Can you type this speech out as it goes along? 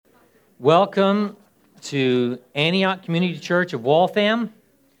Welcome to Antioch Community Church of Waltham.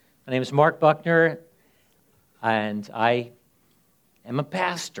 My name is Mark Buckner, and I am a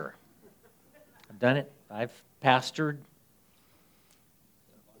pastor. I've done it. I've pastored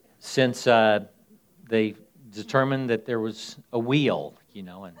since they determined that there was a wheel,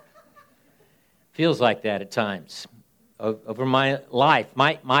 and feels like that at times. Over my life,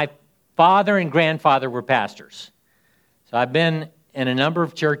 my father and grandfather were pastors. So I've been in a number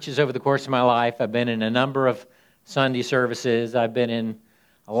of churches over the course of my life. I've been in a number of Sunday services. I've been in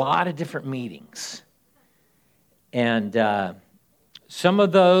a lot of different meetings. And some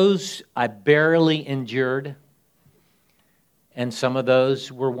of those I barely endured, and some of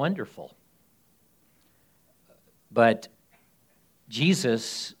those were wonderful. But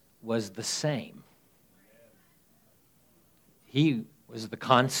Jesus was the same. He was the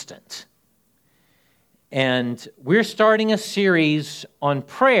constant. And we're starting a series on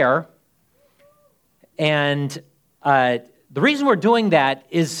prayer, and the reason we're doing that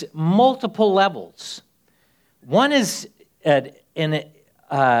is multiple levels. One is,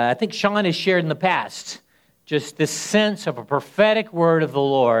 I think Sean has shared in the past, just this sense of a prophetic word of the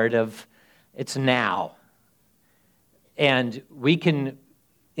Lord of it's now. And we can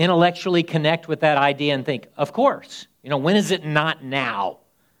intellectually connect with that idea and think, of course, when is it not now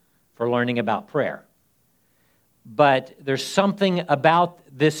for learning about prayer? But there's something about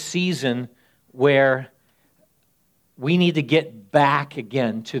this season where we need to get back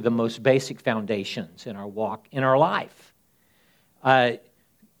again to the most basic foundations in our walk, in our life.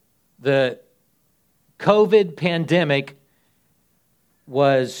 The COVID pandemic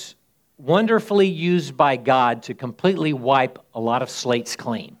was wonderfully used by God to completely wipe a lot of slates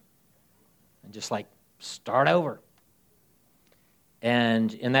clean and just start over.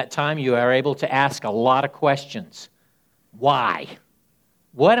 And in that time, you are able to ask a lot of questions. Why?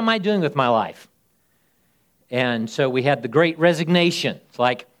 What am I doing with my life? And so we had the Great Resignation.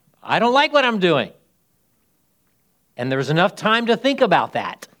 It's I don't like what I'm doing. And there was enough time to think about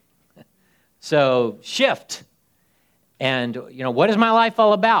that. So shift. And, what is my life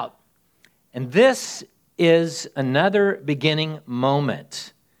all about? And this is another beginning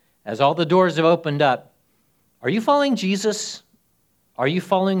moment. As all the doors have opened up, are you following Jesus? Are you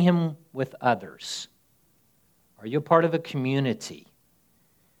following him with others? Are you a part of a community?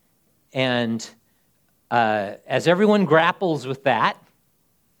 And as everyone grapples with that,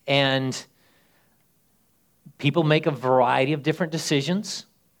 and people make a variety of different decisions,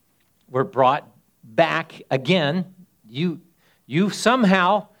 we're brought back again. You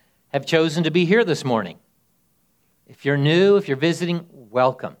somehow have chosen to be here this morning. If you're new, if you're visiting,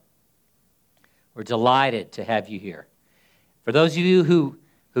 welcome. We're delighted to have you here. For those of you who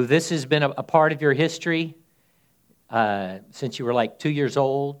this has been a part of your history since you were 2 years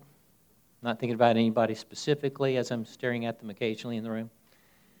old, not thinking about anybody specifically as I'm staring at them occasionally in the room.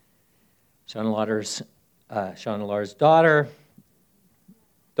 Sean and Laura's daughter.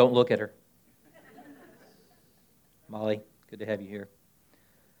 Don't look at her. Molly, good to have you here.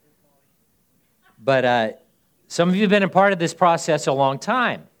 But some of you have been a part of this process a long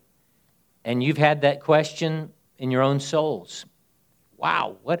time, and you've had that question in your own souls.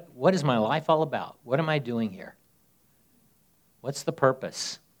 Wow, what is my life all about? What am I doing here? What's the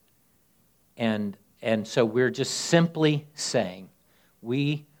purpose? And so we're just simply saying,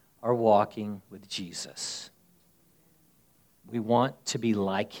 we are walking with Jesus. We want to be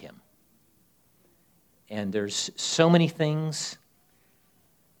like him. And there's so many things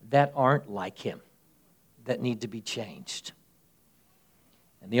that aren't like him that need to be changed.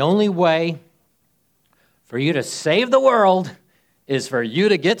 And the only way for you to save the world is for you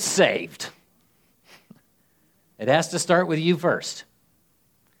to get saved. It has to start with you first.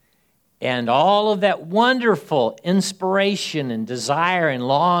 And all of that wonderful inspiration and desire and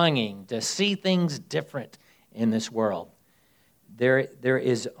longing to see things different in this world, there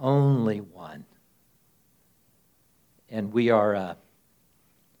is only one. And we are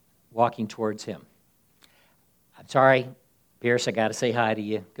walking towards him. I'm sorry, Pierce, I got to say hi to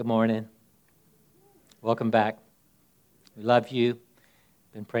you. Good morning. Welcome back. We love you.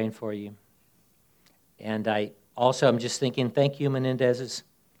 Been praying for you. And I'm just thinking, thank you, Menendezes,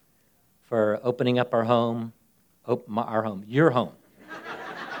 for opening up our home. Your home.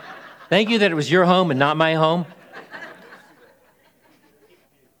 Thank you that it was your home and not my home.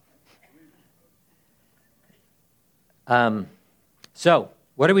 So,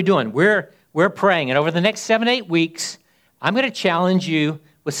 what are we doing? We're praying, and over the next 7-8 weeks, I'm going to challenge you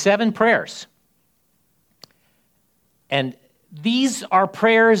with 7 prayers. And these are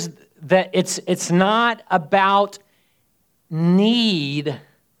prayers that it's not about need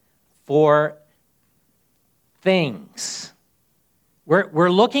for things.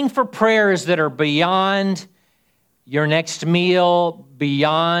 We're looking for prayers that are beyond your next meal,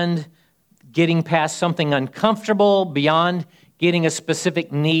 beyond getting past something uncomfortable, beyond getting a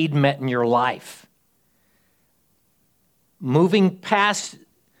specific need met in your life. Moving past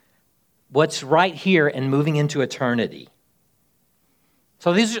what's right here and moving into eternity.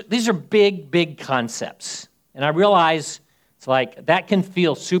 So these are big, big concepts. And I realize it's like that can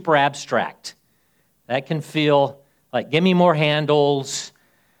feel super abstract. That can feel like, give me more handles.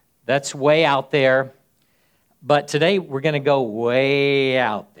 That's way out there. But today we're going to go way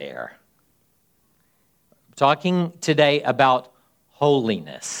out there. I'm talking today about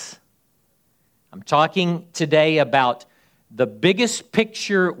holiness. I'm talking today about the biggest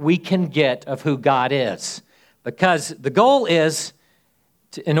picture we can get of who God is. Because the goal is,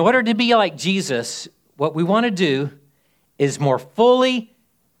 in order to be like Jesus, what we want to do is more fully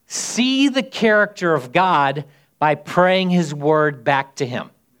see the character of God by praying His word back to Him.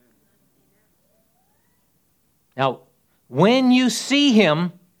 Now, when you see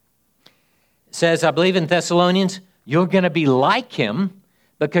Him, it says, I believe in Thessalonians, you're going to be like Him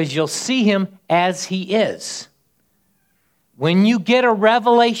because you'll see Him as He is. When you get a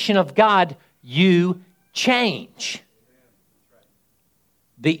revelation of God, you change.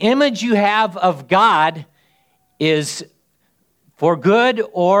 The image you have of God is for good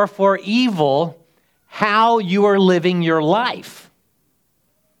or for evil, how you are living your life.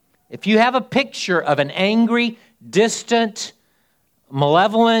 If you have a picture of an angry, distant,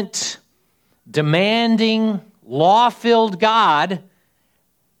 malevolent, demanding, law-filled God,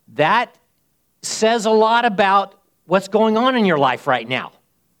 that says a lot about what's going on in your life right now.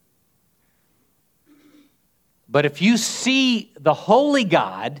 But if you see the holy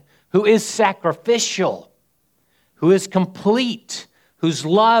God who is sacrificial, who is complete, whose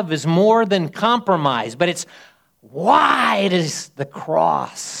love is more than compromise, but it's wide as the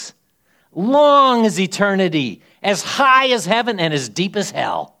cross, long as eternity, as high as heaven, and as deep as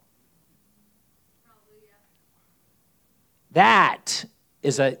hell. That's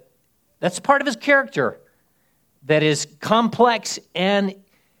part of His character that is complex, and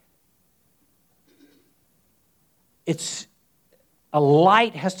it's a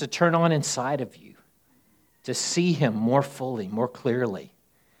light has to turn on inside of you to see Him more fully, more clearly.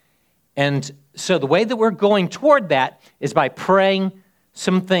 And so the way that we're going toward that is by praying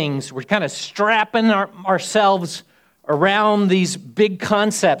some things. We're kind of strapping ourselves around these big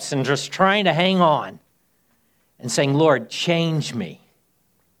concepts and just trying to hang on and saying, Lord, change me.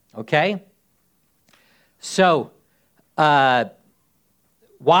 Okay? So, why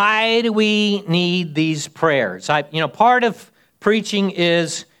do we need these prayers? Part of preaching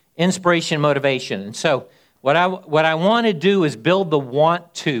is inspiration, motivation. And so what I want to do is build the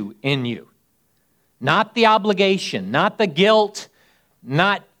want to in you. Not the obligation, not the guilt,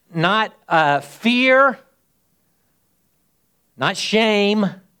 not fear, not shame,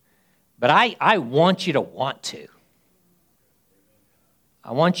 but I want you to want to.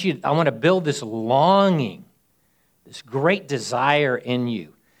 I want to build this longing, this great desire in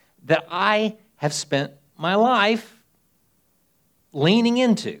you that I have spent my life leaning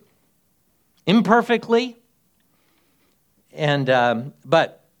into, imperfectly. And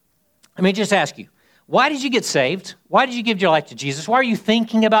but let me just ask you, why did you get saved? Why did you give your life to Jesus? Why are you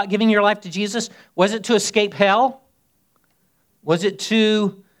thinking about giving your life to Jesus? Was it to escape hell? Was it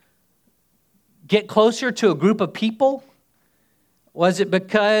to get closer to a group of people? Was it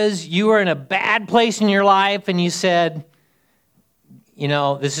because you were in a bad place in your life and you said,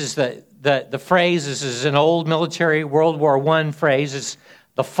 this is the phrase, this is an old military World War I phrase, it's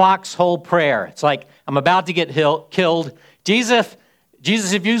the foxhole prayer. It's like, I'm about to get killed.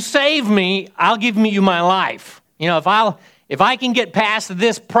 Jesus, if you save me, I'll give you my life. If I can get past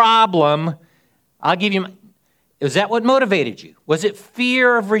this problem, I'll give you my... Is that what motivated you? Was it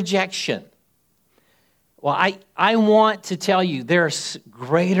fear of rejection? Well, I want to tell you there's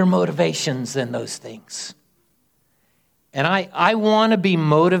greater motivations than those things. And I want to be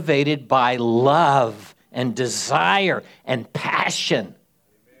motivated by love and desire and passion.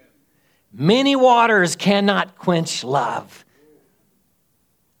 Many waters cannot quench love.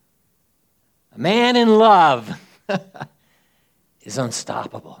 A man in love is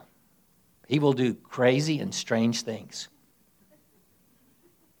unstoppable. He will do crazy and strange things.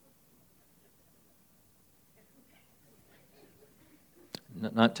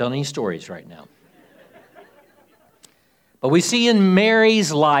 Not telling any stories right now. But we see in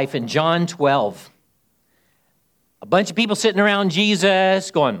Mary's life in John 12, a bunch of people sitting around Jesus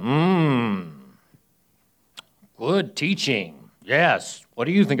going, good teaching. Yes. What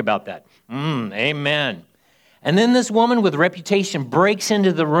do you think about that? Amen. And then this woman with reputation breaks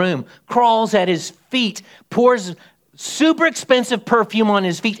into the room, crawls at his feet, pours super expensive perfume on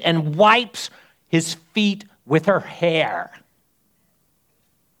his feet, and wipes his feet with her hair.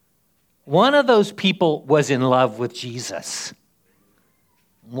 One of those people was in love with Jesus,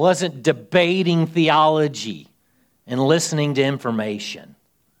 wasn't debating theology and listening to information.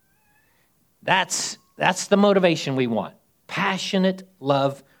 That's the motivation we want. Passionate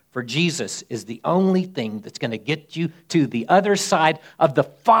love for Jesus is the only thing that's going to get you to the other side of the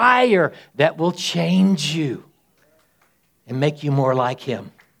fire that will change you and make you more like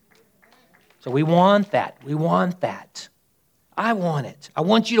him. So we want that. We want that. I want it. I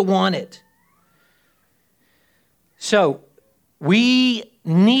want you to want it. So we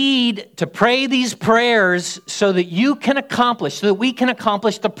need to pray these prayers so that you can accomplish, so that we can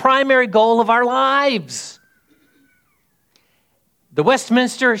accomplish the primary goal of our lives. The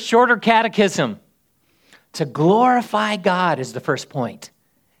Westminster Shorter Catechism, to glorify God is the first point,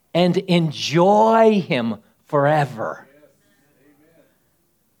 and enjoy him forever.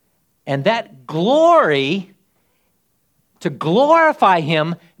 And that glory, to glorify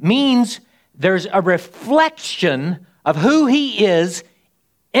him, means there's a reflection of who he is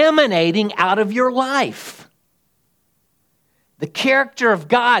emanating out of your life. The character of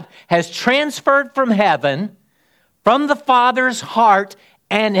God has transferred from heaven, from the Father's heart,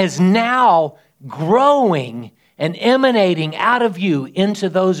 and is now growing and emanating out of you into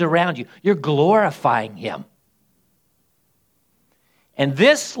those around you. You're glorifying him. And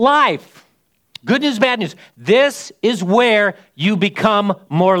this life, good news, bad news, this is where you become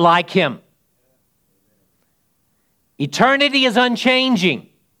more like him. Eternity is unchanging.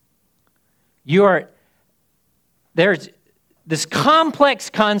 There's this complex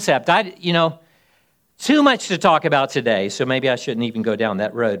concept. Too much to talk about today, so maybe I shouldn't even go down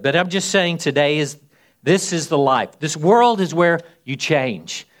that road. But I'm just saying this is the life. This world is where you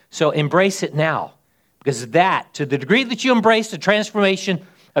change. So embrace it now. Because that, to the degree that you embrace the transformation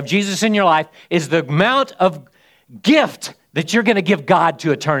of Jesus in your life, is the amount of gift that you're going to give God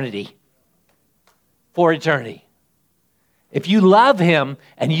to eternity. For eternity. If you love him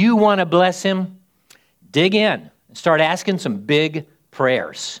and you want to bless him, dig in and start asking some big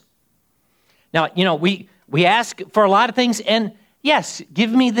prayers. Now, we ask for a lot of things, and yes,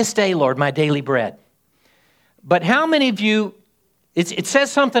 give me this day, Lord, my daily bread. But how many of you, it says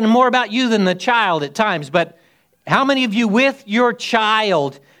something more about you than the child at times, but how many of you with your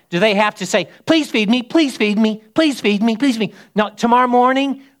child do they have to say, please feed me, please feed me, please feed me, please feed me? Now, tomorrow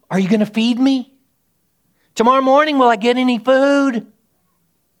morning, are you going to feed me? Tomorrow morning, will I get any food?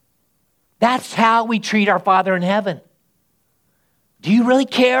 That's how we treat our Father in heaven. Do you really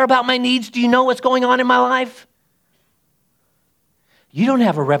care about my needs? Do you know what's going on in my life? You don't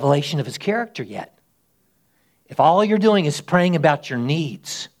have a revelation of his character yet. If all you're doing is praying about your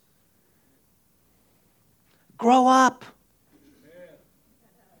needs, grow up.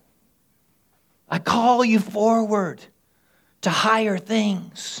 I call you forward to higher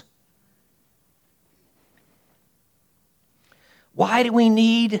things. Why do we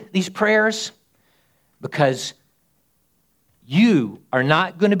need these prayers? Because you are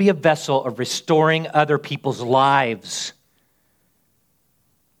not going to be a vessel of restoring other people's lives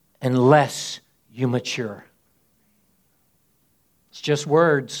unless you mature. It's just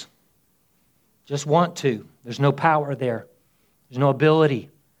words. Just want to. There's no power there. There's no ability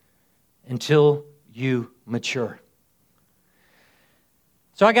until you mature.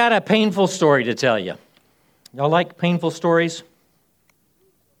 So I got a painful story to tell you. Y'all like painful stories?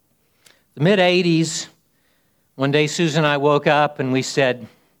 The mid-'80s, one day Susan and I woke up and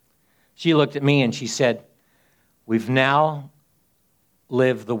she looked at me and she said, we've now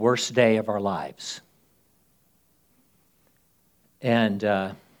lived the worst day of our lives. And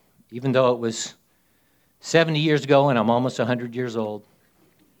even though it was 70 years ago and I'm almost 100 years old,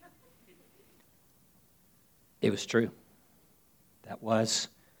 it was true. That was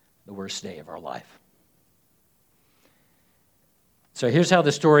the worst day of our life. So here's how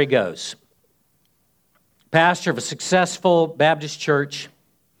the story goes. Pastor of a successful Baptist church,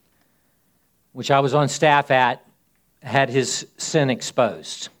 which I was on staff at, had his sin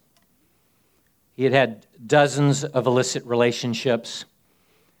exposed. He had had dozens of illicit relationships.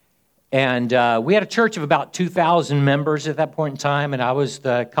 And we had a church of about 2,000 members at that point in time, and I was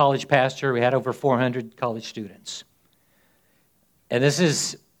the college pastor. We had over 400 college students. And this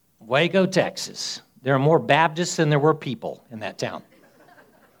is Waco, Texas. There are more Baptists than there were people in that town.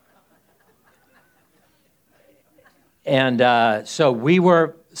 And so we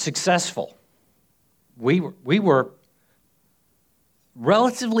were successful. We were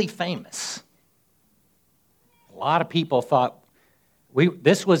relatively famous. A lot of people thought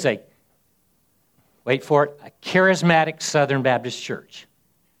this was wait for it, a charismatic Southern Baptist church.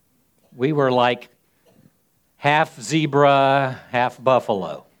 We were like half zebra, half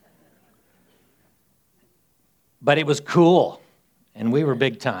buffalo. But it was cool, and we were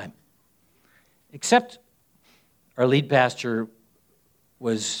big time. Except our lead pastor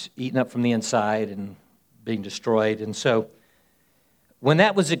was eaten up from the inside and being destroyed. And so when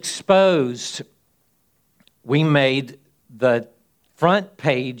that was exposed, we made the front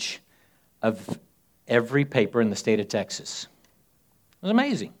page of every paper in the state of Texas. It was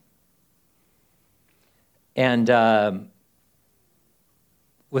amazing. And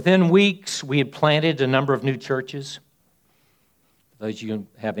within weeks, we had planted a number of new churches. For those of you who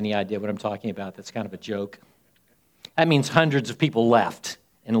have any idea what I'm talking about, that's kind of a joke. That means hundreds of people left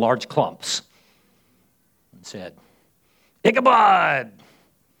in large clumps and said, Ichabod,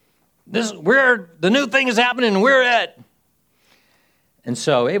 the new thing is happening, and we're it. And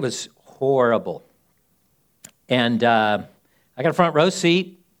so it was horrible. And I got a front row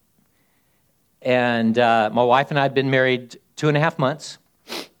seat, and my wife and I had been married 2.5 months,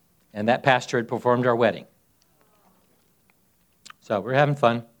 and that pastor had performed our wedding. So we're having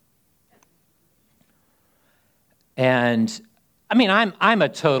fun. And I mean, I'm a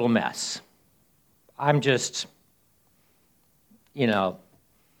total mess. I'm just,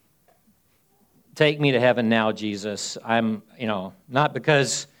 take me to heaven now, Jesus. I'm, not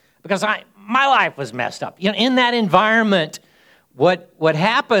because my life was messed up. In that environment, what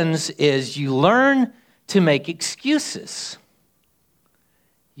happens is you learn to make excuses.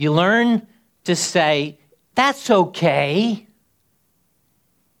 You learn to say, that's okay.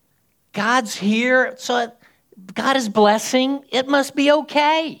 God's here, so God is blessing. It must be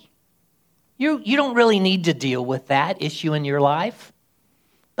okay. You don't really need to deal with that issue in your life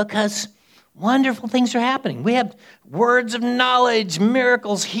because wonderful things are happening. We have words of knowledge,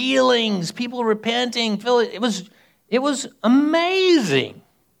 miracles, healings, people repenting. It was amazing.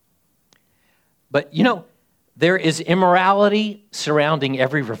 But there is immorality surrounding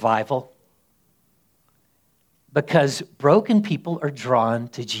every revival because broken people are drawn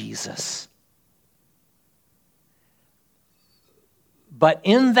to Jesus. But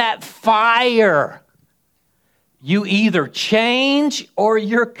in that fire, you either change or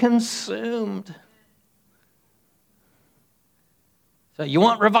you're consumed. So you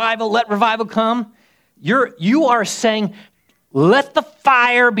want revival? Let revival come. You are saying, let the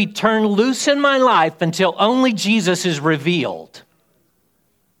fire be turned loose in my life until only Jesus is revealed.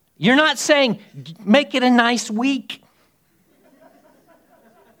 You're not saying, make it a nice week.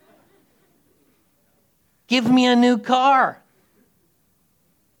 Give me a new car.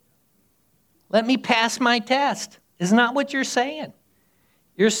 Let me pass my test. Is not what you're saying.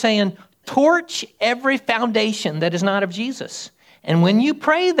 You're saying, torch every foundation that is not of Jesus. And when you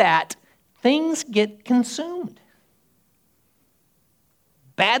pray that, things get consumed.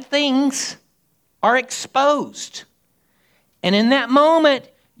 Bad things are exposed. And in that moment,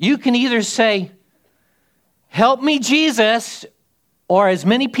 you can either say, help me, Jesus, or as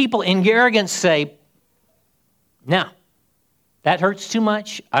many people in arrogance say, no, that hurts too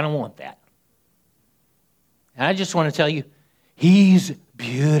much. I don't want that. And I just want to tell you, he's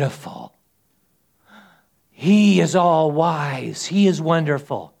beautiful. He is all wise. He is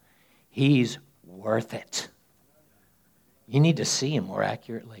wonderful. He's worth it. You need to see him more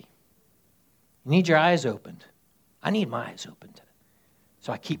accurately. You need your eyes opened. I need my eyes opened.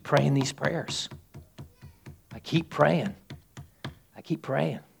 So I keep praying these prayers. I keep praying.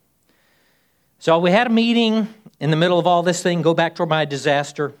 So we had a meeting in the middle of all this thing, go back to my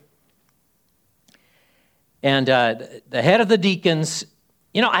disaster. And the head of the deacons,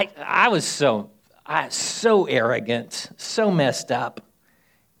 I was so arrogant, so messed up,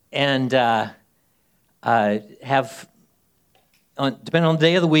 and have, depending on the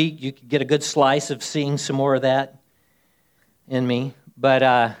day of the week, you could get a good slice of seeing some more of that in me. But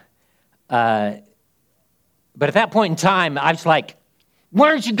at that point in time, I was like, why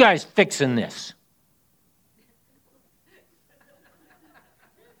aren't you guys fixing this?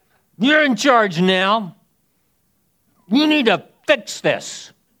 You're in charge now. You need to fix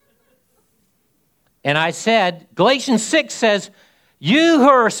this. And I said, Galatians 6 says, you who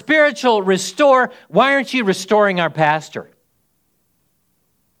are spiritual, restore. Why aren't you restoring our pastor?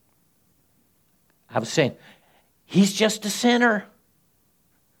 I was saying, he's just a sinner.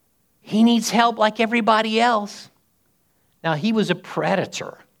 He needs help like everybody else. Now, he was a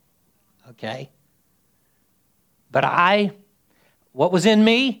predator, okay? But what was in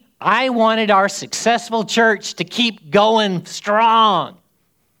me? I wanted our successful church to keep going strong,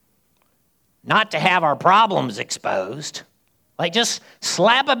 not to have our problems exposed. Like, just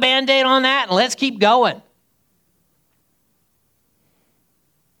slap a Band-Aid on that and let's keep going.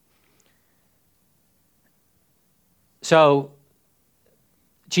 So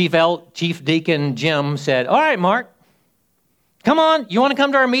Chief Deacon Jim said, all right, Mark, come on, you want to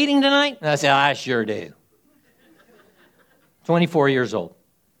come to our meeting tonight? And I said, I sure do. 24 years old.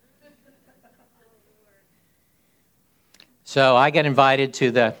 So I got invited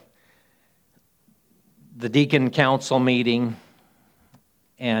to the deacon council meeting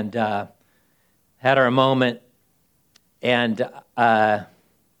and had our moment. And I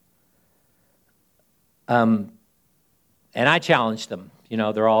challenged them. You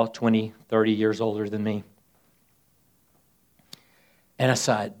know, they're all 20, 30 years older than me. And I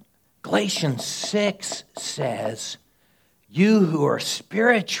said, Galatians 6 says, you who are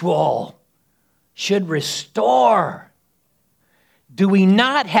spiritual should restore. Do we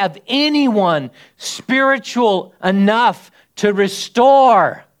not have anyone spiritual enough to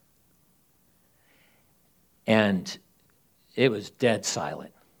restore? And it was dead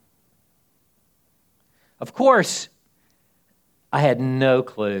silent. Of course, I had no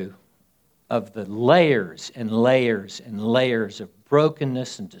clue of the layers and layers and layers of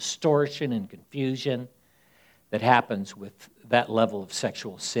brokenness and distortion and confusion that happens with that level of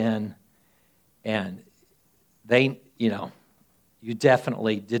sexual sin. And they, you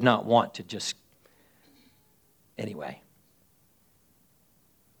definitely did not want to just, anyway.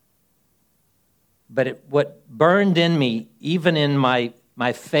 But what burned in me, even in my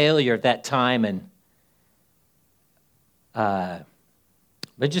failure at that time, and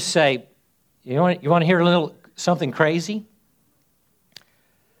but just say, you want to hear a little something crazy?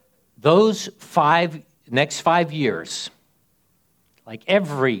 Those next 5 years, like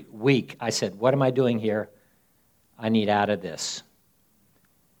every week, I said, what am I doing here? I need out of this.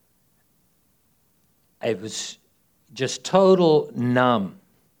 It was just total numb.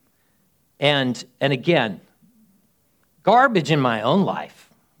 And again, garbage in my own life.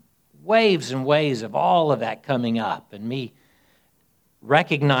 Waves and waves of all of that coming up and me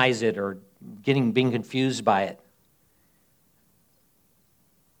recognize it or being confused by it.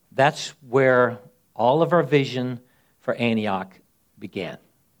 That's where all of our vision for Antioch began.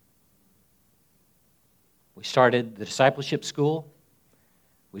 We started the discipleship school.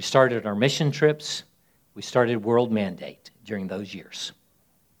 We started our mission trips. We started World Mandate during those years.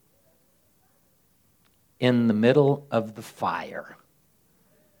 In the middle of the fire.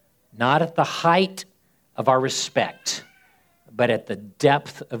 Not at the height of our respect, but at the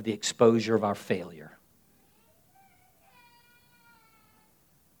depth of the exposure of our failure.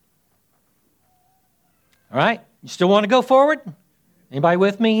 All right? You still want to go forward? Anybody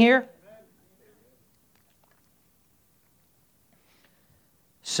with me here?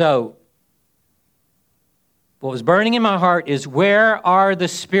 So, what was burning in my heart is, where are the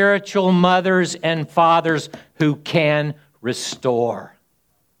spiritual mothers and fathers who can restore?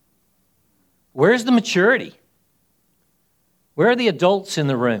 Where's the maturity? Where are the adults in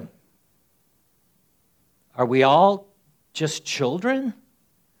the room? Are we all just children?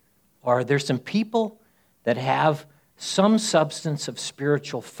 Or are there some people that have some substance of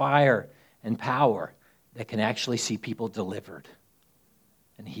spiritual fire and power that can actually see people delivered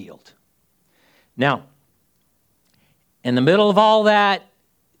and healed? Now, in the middle of all that,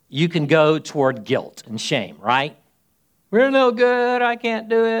 you can go toward guilt and shame, right? We're no good, I can't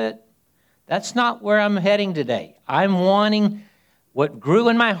do it. That's not where I'm heading today. I'm wanting, what grew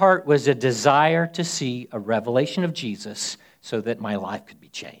in my heart was a desire to see a revelation of Jesus so that my life could be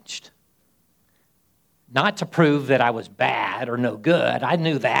changed. Not to prove that I was bad or no good. I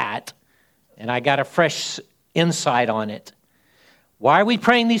knew that, and I got a fresh insight on it. Why are we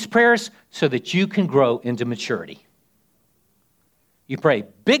praying these prayers? So that you can grow into maturity. You pray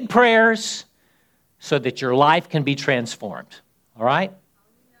big prayers so that your life can be transformed. All right?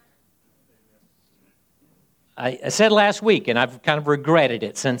 I said last week, and I've kind of regretted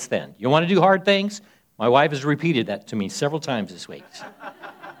it since then. You want to do hard things? My wife has repeated that to me several times this week.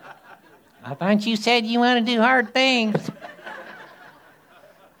 I thought you said you want to do hard things.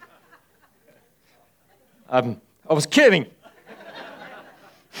 I was kidding.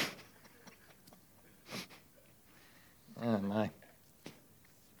 Oh, my.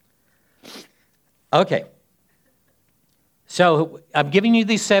 Okay. So I'm giving you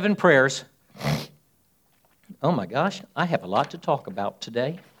these 7 prayers. Oh my gosh, I have a lot to talk about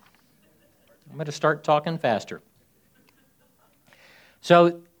today. I'm going to start talking faster.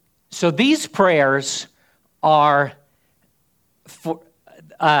 So these prayers are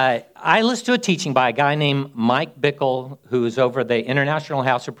I listened to a teaching by a guy named Mike Bickle, who is over the International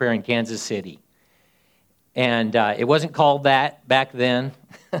House of Prayer in Kansas City. And it wasn't called that back then.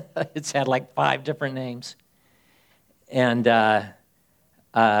 It's had like 5 different names. And but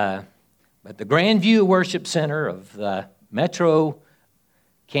the Grandview Worship Center of the Metro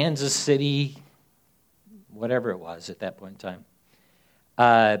Kansas City, whatever it was at that point in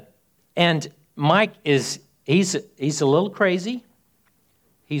time. And Mike he's a little crazy.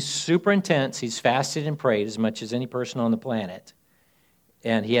 He's super intense. He's fasted and prayed as much as any person on the planet.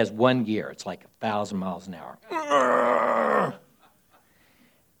 And he has one gear. It's like 1,000 miles an hour.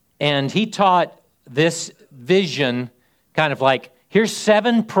 And he taught this vision kind of like, here's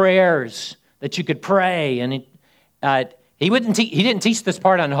 7 prayers that you could pray. And he didn't teach this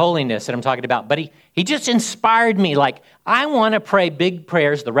part on holiness that I'm talking about, but he just inspired me like, I want to pray big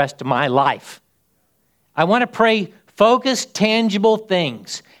prayers the rest of my life. I want to pray focused, tangible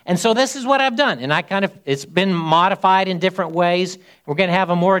things. And so this is what I've done. And it's been modified in different ways. We're going to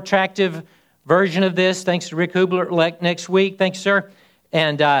have a more attractive version of this, thanks to Rick Hubler next week. Thanks, sir.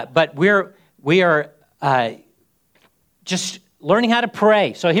 And but we are just learning how to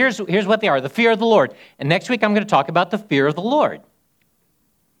pray. So here's what they are: the fear of the Lord. And next week I'm going to talk about the fear of the Lord.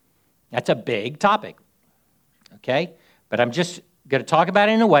 That's a big topic. Okay? But I'm just going to talk about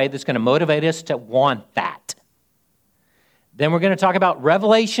it in a way that's going to motivate us to want that. Then we're going to talk about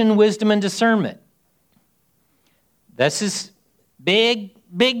revelation, wisdom, and discernment. This is big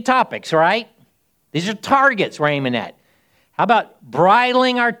topics, right? These are targets we're aiming at. How about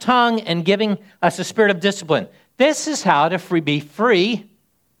bridling our tongue and giving us a spirit of discipline? This is how to be free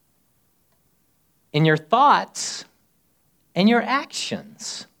in your thoughts and your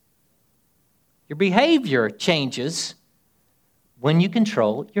actions. Your behavior changes when you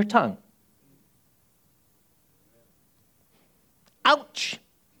control your tongue. Ouch.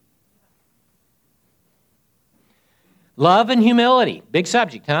 Love and humility. Big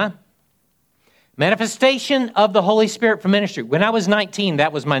subject, huh? Manifestation of the Holy Spirit for ministry. When I was 19,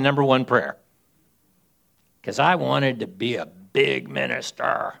 that was my number one prayer. Because I wanted to be a big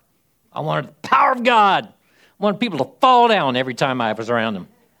minister. I wanted the power of God. I wanted people to fall down every time I was around them.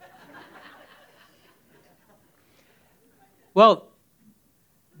 Well,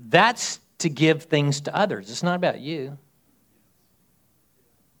 that's to give things to others. It's not about you.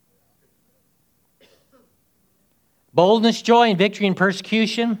 Boldness, joy, and victory in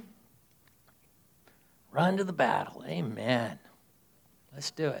persecution. Run to the battle. Amen.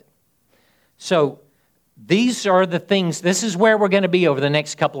 Let's do it. So these are the things, this is where we're going to be over the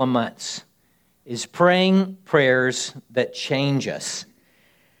next couple of months, is praying prayers that change us.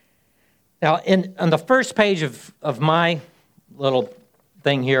 Now, on the first page of my little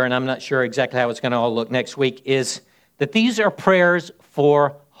thing here, and I'm not sure exactly how it's going to all look next week, is that these are prayers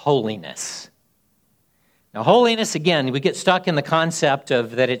for holiness. Now, holiness, again, we get stuck in the concept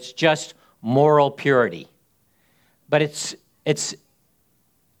of that it's just moral purity. But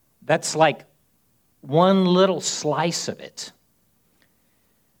that's like one little slice of it.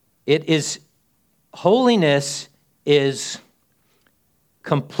 Holiness is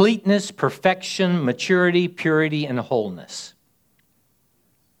completeness, perfection, maturity, purity, and wholeness.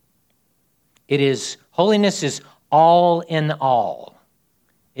 Holiness is all in all.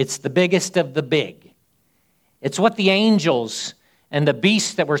 It's the biggest of the big. It's what the angels and the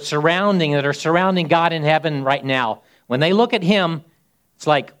beasts that are surrounding God in heaven right now, when they look at him, it's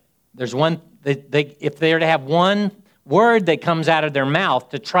like there's one, if they're to have one word that comes out of their mouth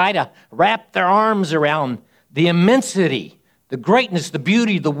to try to wrap their arms around the immensity, the greatness, the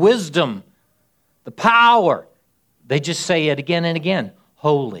beauty, the wisdom, the power, they just say it again and again: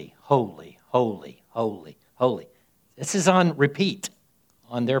 holy, holy, holy, holy, holy. This is on repeat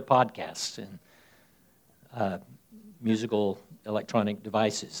on their podcasts and musical electronic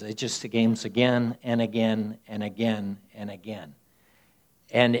devices. It just games again and again and again and again.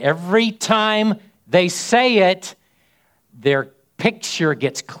 And every time they say it, their picture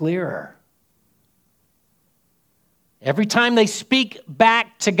gets clearer. Every time they speak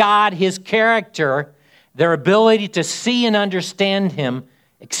back to God, his character, their ability to see and understand him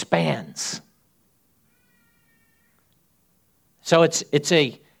expands. So it's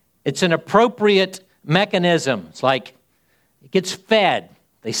an appropriate mechanism. It's like it gets fed.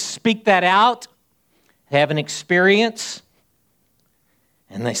 They speak that out, have an experience,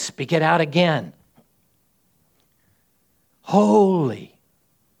 and they speak it out again. Holy.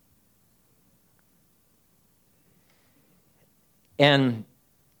 And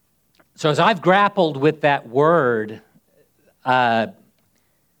so as I've grappled with that word,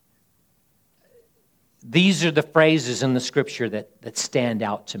 these are the phrases in the Scripture that stand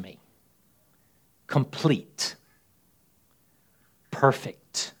out to me. Complete,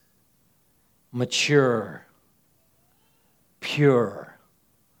 perfect, mature, pure,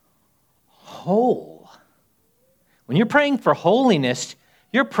 whole. When you're praying for holiness,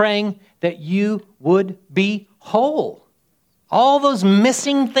 you're praying that you would be whole. All those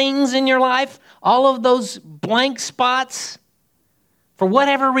missing things in your life, all of those blank spots, for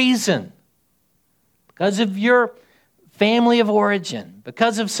whatever reason, because of your family of origin,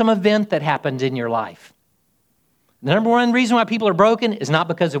 because of some event that happened in your life. The number one reason why people are broken is not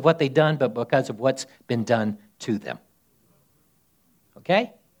because of what they've done, but because of what's been done to them.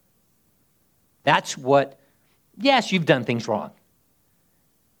 Okay? That's what, yes, you've done things wrong.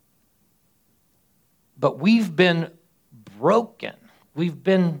 But we've been broken. We've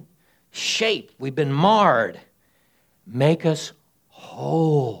been shaped. We've been marred. Make us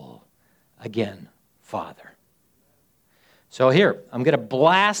whole again, Father. So here, I'm going to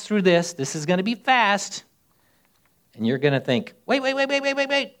blast through this. This is going to be fast. And you're going to think, wait.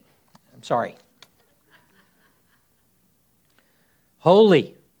 I'm sorry.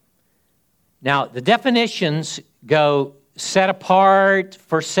 Holy. Now, the definitions go set apart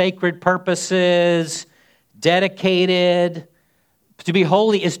for sacred purposes, dedicated. To be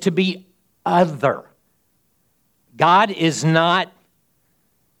holy is to be other. God is not,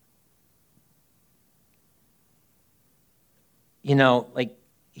 like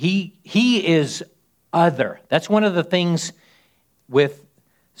he is other. That's one of the things with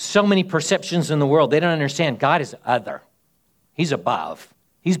so many perceptions in the world. They don't understand God is other. He's above.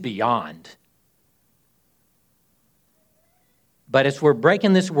 He's beyond. But as we're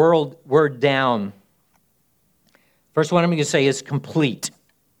breaking this word down, first one I'm going to say is complete.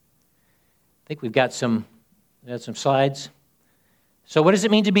 I think we've got some slides. So what does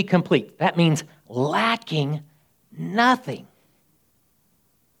it mean to be complete? That means lacking nothing.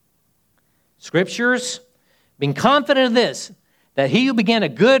 Scriptures, being confident of this, that he who began a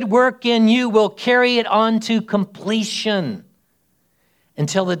good work in you will carry it on to completion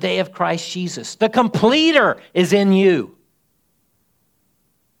until the day of Christ Jesus. The completer is in you.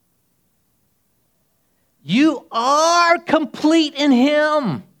 You are complete in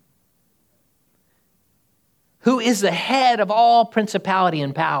him, who is the head of all principality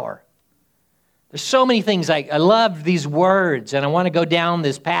and power. There's so many things. I love these words, and I want to go down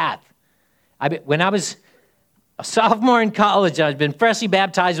this path. When I was a sophomore in college, I'd been freshly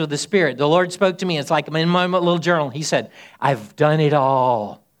baptized with the Spirit. The Lord spoke to me. It's like I'm in my little journal. He said, I've done it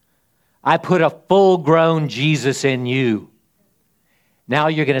all. I put a full-grown Jesus in you. Now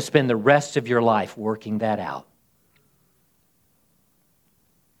you're going to spend the rest of your life working that out.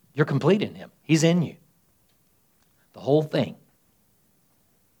 You're complete in him. He's in you. The whole thing.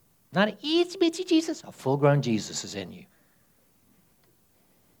 Not an itsy-bitsy Jesus. A full-grown Jesus is in you.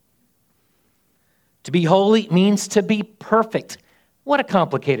 To be holy means to be perfect. What a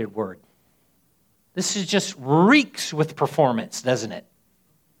complicated word. This is just reeks with performance, doesn't it?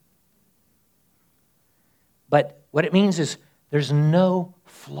 But what it means is there's no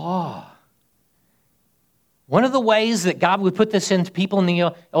flaw. One of the ways that God would put this into people in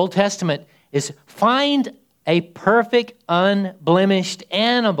the Old Testament is find a perfect, unblemished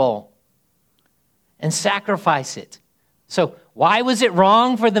animal and sacrifice it. So why was it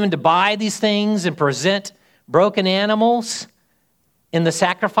wrong for them to buy these things and present broken animals in the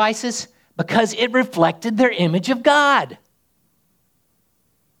sacrifices? Because it reflected their image of God.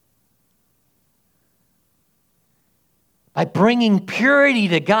 By bringing purity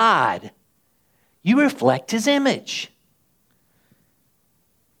to God, you reflect his image.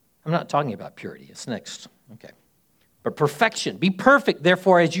 I'm not talking about purity. It's next. Okay. But perfection. Be perfect,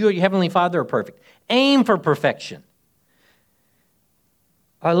 therefore, as you, your heavenly Father, are perfect. Aim for perfection.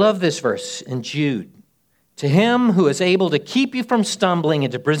 I love this verse in Jude. To him who is able to keep you from stumbling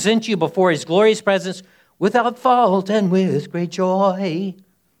and to present you before his glorious presence without fault and with great joy.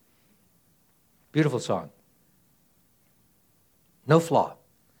 Beautiful song. No flaw.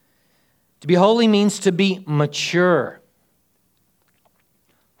 To be holy means to be mature,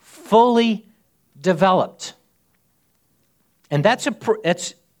 fully developed. And that's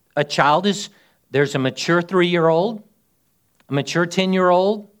a child there's a mature 3-year-old, a mature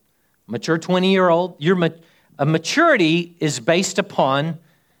 10-year-old, a mature 20-year-old. A maturity is based upon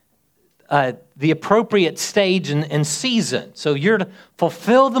the appropriate stage and season. So you're to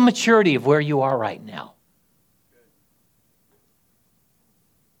fulfill the maturity of where you are right now.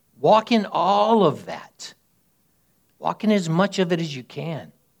 Walk in all of that. Walk in as much of it as you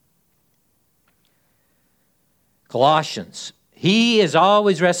can. Colossians. He is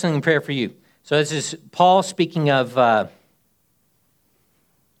always wrestling in prayer for you, So this is Paul speaking of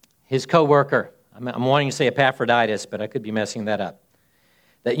his co-worker. I'm wanting to say Epaphroditus, but I could be messing that up.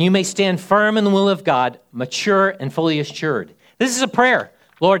 That you may stand firm in the will of God, mature and fully assured. This is a prayer.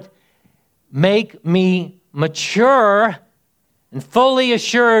 Lord, make me mature and fully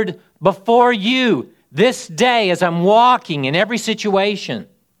assured before you this day as I'm walking in every situation.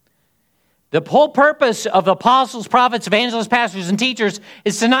 The whole purpose of apostles, prophets, evangelists, pastors, and teachers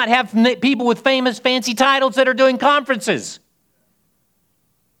is to not have people with famous, fancy titles that are doing conferences.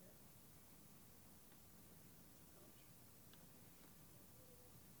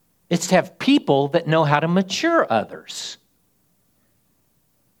 It's to have people that know how to mature others.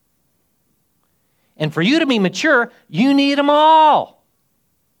 And for you to be mature, you need them all.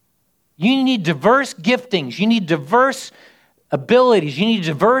 You need diverse giftings. You need diverse abilities. You need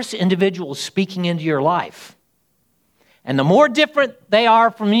diverse individuals speaking into your life. And the more different they are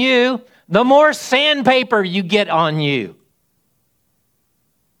from you, the more sandpaper you get on you.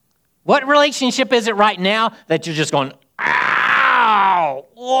 What relationship is it right now that you're just going, ow,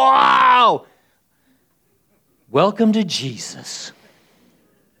 wow? Welcome to Jesus.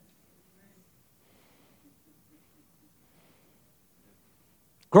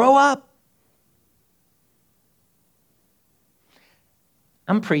 Grow up.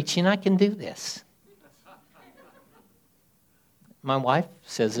 I'm preaching, I can do this. My wife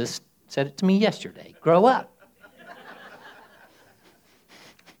said it to me yesterday. Grow up.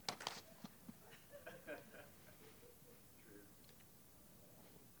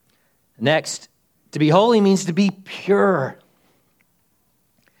 Next, to be holy means to be pure.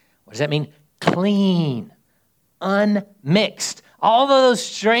 What does that mean? Clean, unmixed. All of those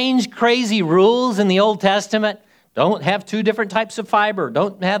strange, crazy rules in the Old Testament, don't have two different types of fiber,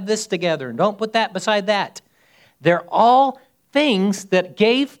 don't have this together, don't put that beside that. They're all things that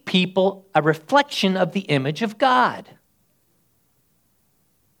gave people a reflection of the image of God.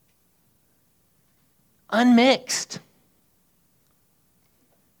 Unmixed.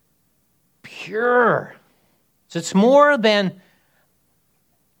 Pure. So it's more than,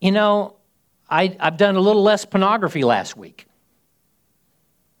 I've done a little less pornography last week.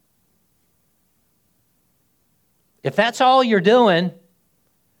 If that's all you're doing,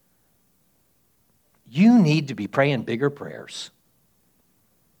 you need to be praying bigger prayers.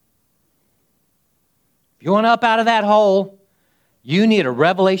 If you want up out of that hole, you need a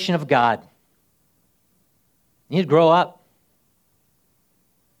revelation of God. You need to grow up.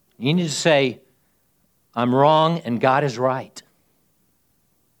 You need to say, I'm wrong and God is right.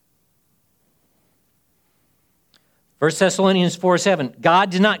 1 Thessalonians 4:7, God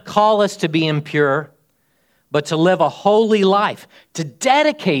did not call us to be impure, but to live a holy life, to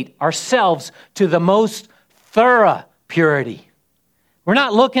dedicate ourselves to the most thorough purity. We're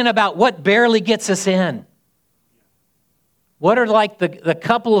not looking about what barely gets us in. What are like the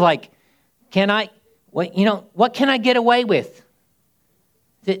couple of what can I get away with?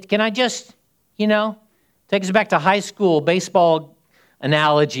 Can I just, take us back to high school baseball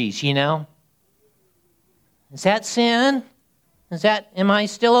analogies, Is that sin? Am I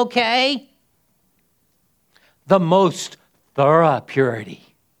still okay? The most thorough purity.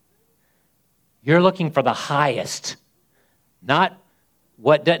 You're looking for the highest, not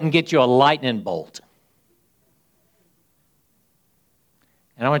what doesn't get you a lightning bolt.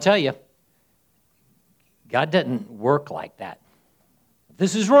 And I want to tell you, God doesn't work like that. If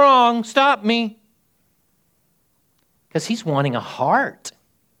this is wrong, stop me. Because he's wanting a heart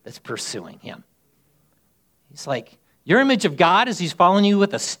that's pursuing him. He's like, your image of God is he's following you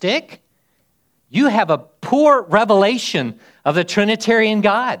with a stick? You have a poor revelation of the Trinitarian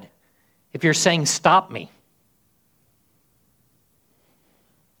God if you're saying, stop me.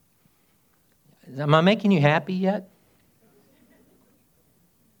 Am I making you happy yet?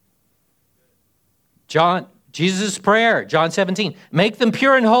 Jesus' prayer, John 17. Make them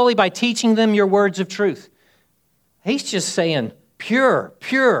pure and holy by teaching them your words of truth. He's just saying, pure,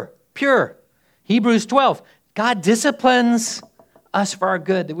 pure, pure. Hebrews 12. God disciplines us for our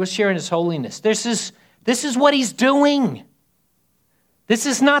good, that we're sharing his holiness. This is what he's doing. This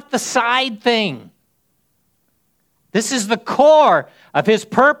is not the side thing. This is the core of his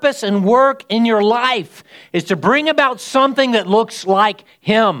purpose and work in your life, is to bring about something that looks like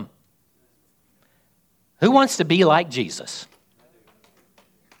him. Who wants to be like Jesus?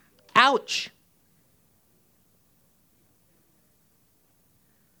 Ouch.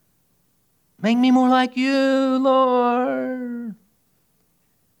 Make me more like you, Lord.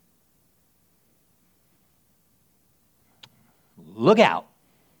 Look out.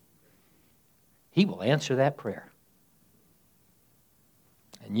 He will answer that prayer.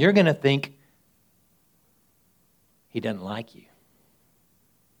 And you're going to think He doesn't like you.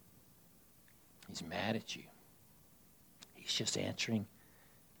 He's mad at you. He's just answering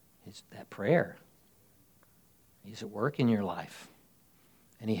that prayer. He's at work in your life.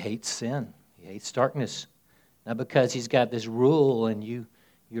 And he hates sin. He hates darkness. Not because he's got this rule and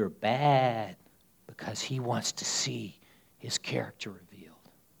you're bad, because he wants to see his character revealed.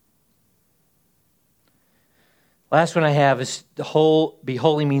 Last one I have is be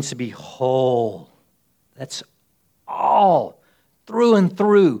holy means to be whole. That's all, through and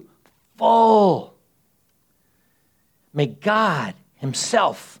through, full. May God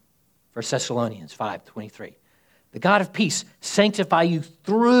himself, 1 Thessalonians 5:23, the God of peace sanctify you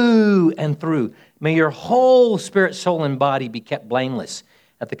through and through. May your whole spirit, soul, and body be kept blameless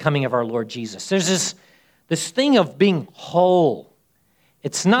at the coming of our Lord Jesus. There's this thing of being whole.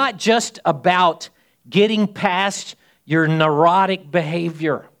 It's not just about getting past your neurotic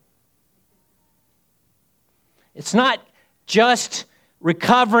behavior. It's not just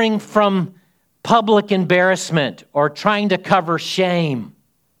recovering from public embarrassment or trying to cover shame.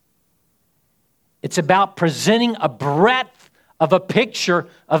 It's about presenting a breadth of a picture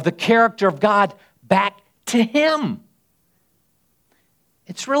of the character of God back to him.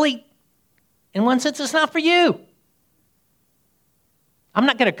 It's really, in one sense, it's not for you. I'm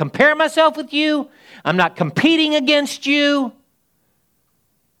not going to compare myself with you. I'm not competing against you.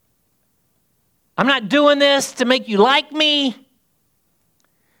 I'm not doing this to make you like me.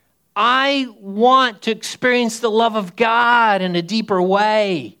 I want to experience the love of God in a deeper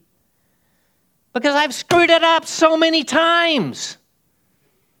way, because I've screwed it up so many times.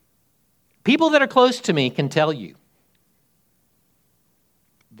 People that are close to me can tell you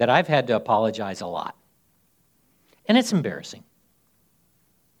that I've had to apologize a lot. And it's embarrassing.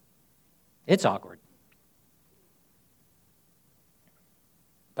 It's awkward.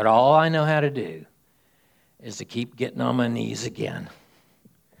 But all I know how to do is to keep getting on my knees again.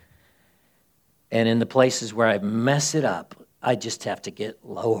 And in the places where I mess it up, I just have to get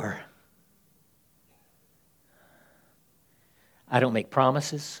lower. I don't make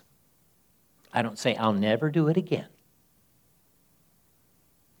promises. I don't say I'll never do it again.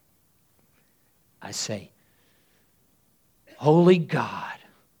 I say, Holy God,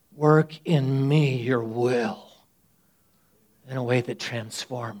 work in me your will in a way that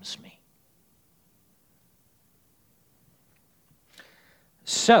transforms me.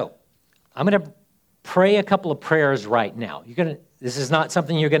 So, I'm going to pray a couple of prayers right now. This is not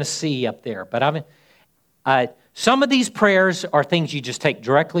something you're going to see up there, but some of these prayers are things you just take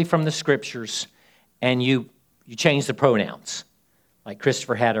directly from the scriptures and you change the pronouns, like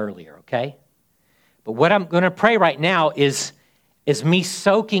Christopher had earlier, okay? But what I'm going to pray right now is me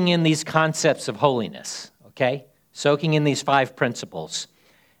soaking in these concepts of holiness, okay? Soaking in these 5 principles.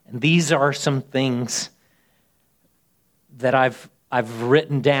 And these are some things that I've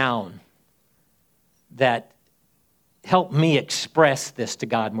written down that help me express this to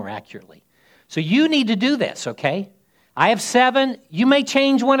God more accurately. So you need to do this, okay? I have 7. You may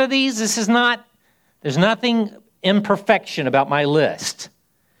change one of these. There's nothing imperfection about my list.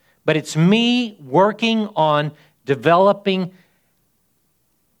 But it's me working on developing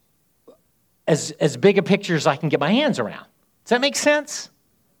as big a picture as I can get my hands around. Does that make sense?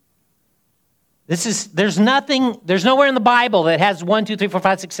 There's nowhere in the Bible that has 1, 2, 3, 4,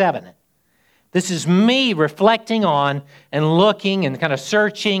 5, 6, 7. This is me reflecting on and looking and kind of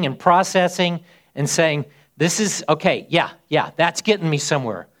searching and processing and saying, this is, okay, yeah, that's getting me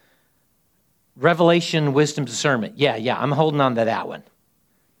somewhere. Revelation, wisdom, discernment. Yeah, I'm holding on to that one.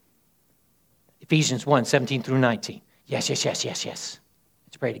 Ephesians 1, 17 through 19. Yes. Let's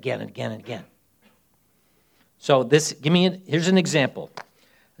pray it again and again and again. So here's an example.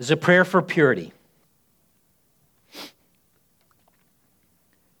 This is a prayer for purity.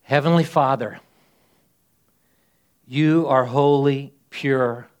 Heavenly Father, you are holy,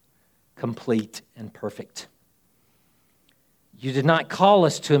 pure, complete, and perfect. You did not call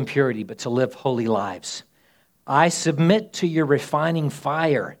us to impurity, but to live holy lives. I submit to your refining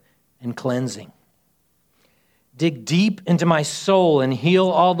fire and cleansing. Dig deep into my soul and heal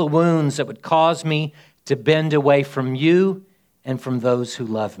all the wounds that would cause me to bend away from you and from those who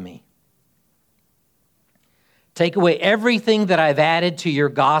love me. Take away everything that I've added to your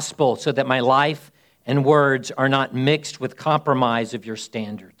gospel so that my life and words are not mixed with compromise of your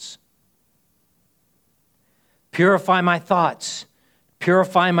standards. Purify my thoughts,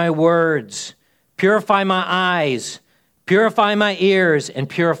 purify my words, purify my eyes, purify my ears, and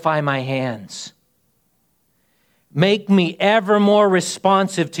purify my hands. Make me ever more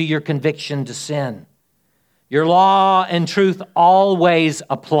responsive to your conviction to sin. Your law and truth always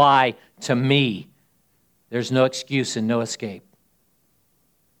apply to me. There's no excuse and no escape.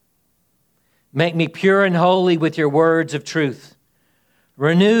 Make me pure and holy with your words of truth.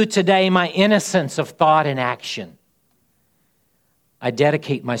 Renew today my innocence of thought and action. I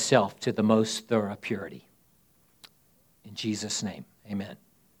dedicate myself to the most thorough purity. In Jesus' name, amen.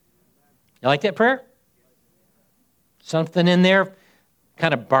 You like that prayer? Something in there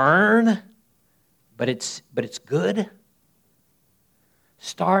kind of burn, but it's good.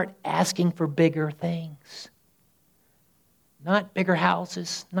 Start asking for bigger things. Not bigger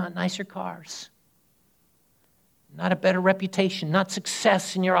houses, not nicer cars, not a better reputation, not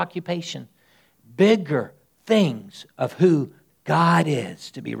success in your occupation. Bigger things of who God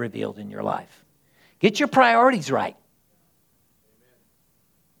is to be revealed in your life. Get your priorities right.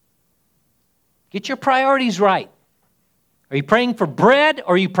 Get your priorities right. Are you praying for bread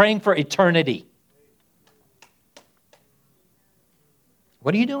or are you praying for eternity?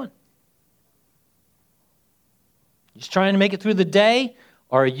 What are you doing? Just trying to make it through the day,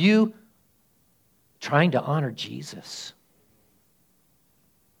 or are you trying to honor Jesus?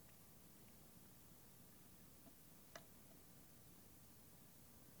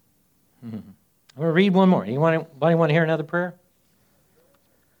 I'm going to read one more. Anybody want to hear another prayer?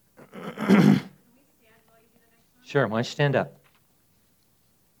 Sure, why don't you stand up?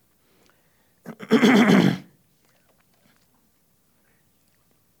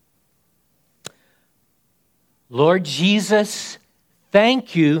 Lord Jesus,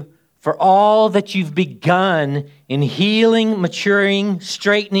 thank you for all that you've begun in healing, maturing,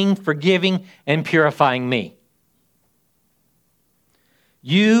 straightening, forgiving, and purifying me.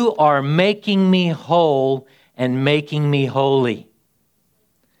 You are making me whole and making me holy.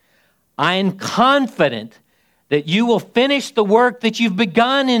 I am confident that you will finish the work that you've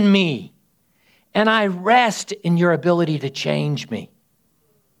begun in me, and I rest in your ability to change me.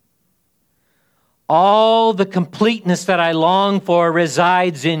 All the completeness that I long for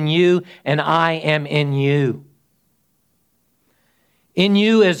resides in you, and I am in you. In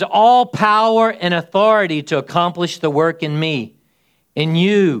you is all power and authority to accomplish the work in me. In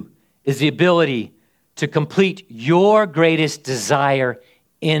you is the ability to complete your greatest desire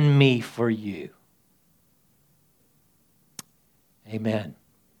in me for you. Amen.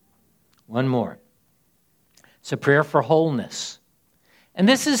 One more. It's a prayer for wholeness. And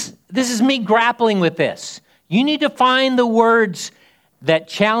this is me grappling with this. You need to find the words that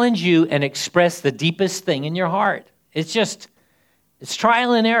challenge you and express the deepest thing in your heart. It's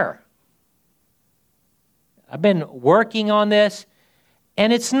trial and error. I've been working on this,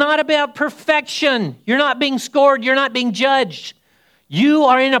 and it's not about perfection. You're not being scored. You're not being judged. You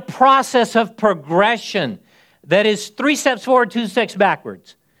are in a process of progression that is 3 steps forward, 2 steps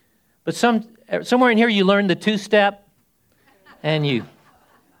backwards. But somewhere in here you learn the 2-step, and you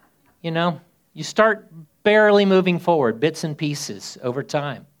start barely moving forward, bits and pieces over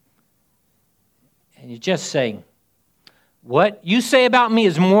time. And you're just saying, what you say about me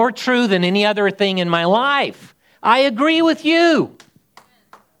is more true than any other thing in my life. I agree with you.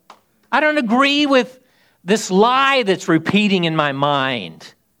 I don't agree with this lie that's repeating in my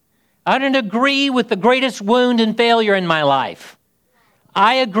mind. I don't agree with the greatest wound and failure in my life.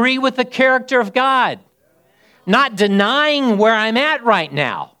 I agree with the character of God. Not denying where I'm at right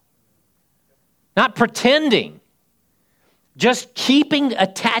now. Not pretending. Just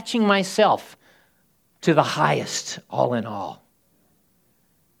attaching myself to the highest, all in all.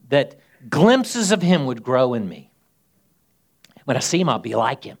 That glimpses of him would grow in me. When I see him, I'll be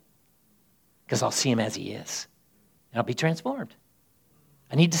like him. Because I'll see him as he is. And I'll be transformed.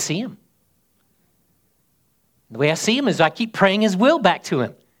 I need to see him. The way I see him is I keep praying his will back to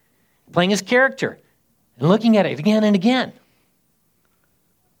him. Playing his character. And looking at it again and again.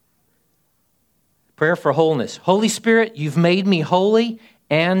 Prayer for wholeness. Holy Spirit, you've made me holy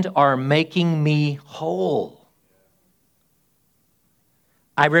and are making me whole.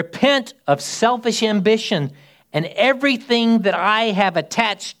 I repent of selfish ambition and everything that I have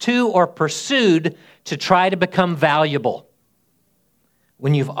attached to or pursued to try to become valuable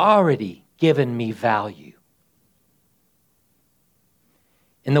when you've already given me value.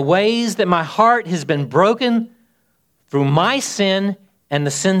 In the ways that my heart has been broken through my sin and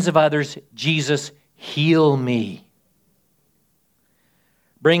the sins of others, Jesus, heal me.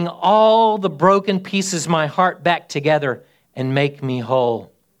 Bring all the broken pieces of my heart back together and make me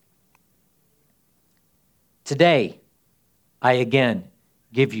whole. Today, I again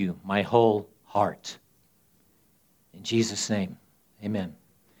give you my whole heart. In Jesus' name, amen.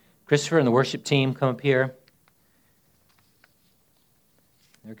 Christopher and the worship team, come up here.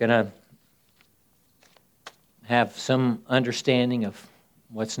 They're going to have some understanding of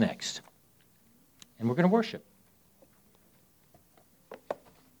what's next. and we're going to worship.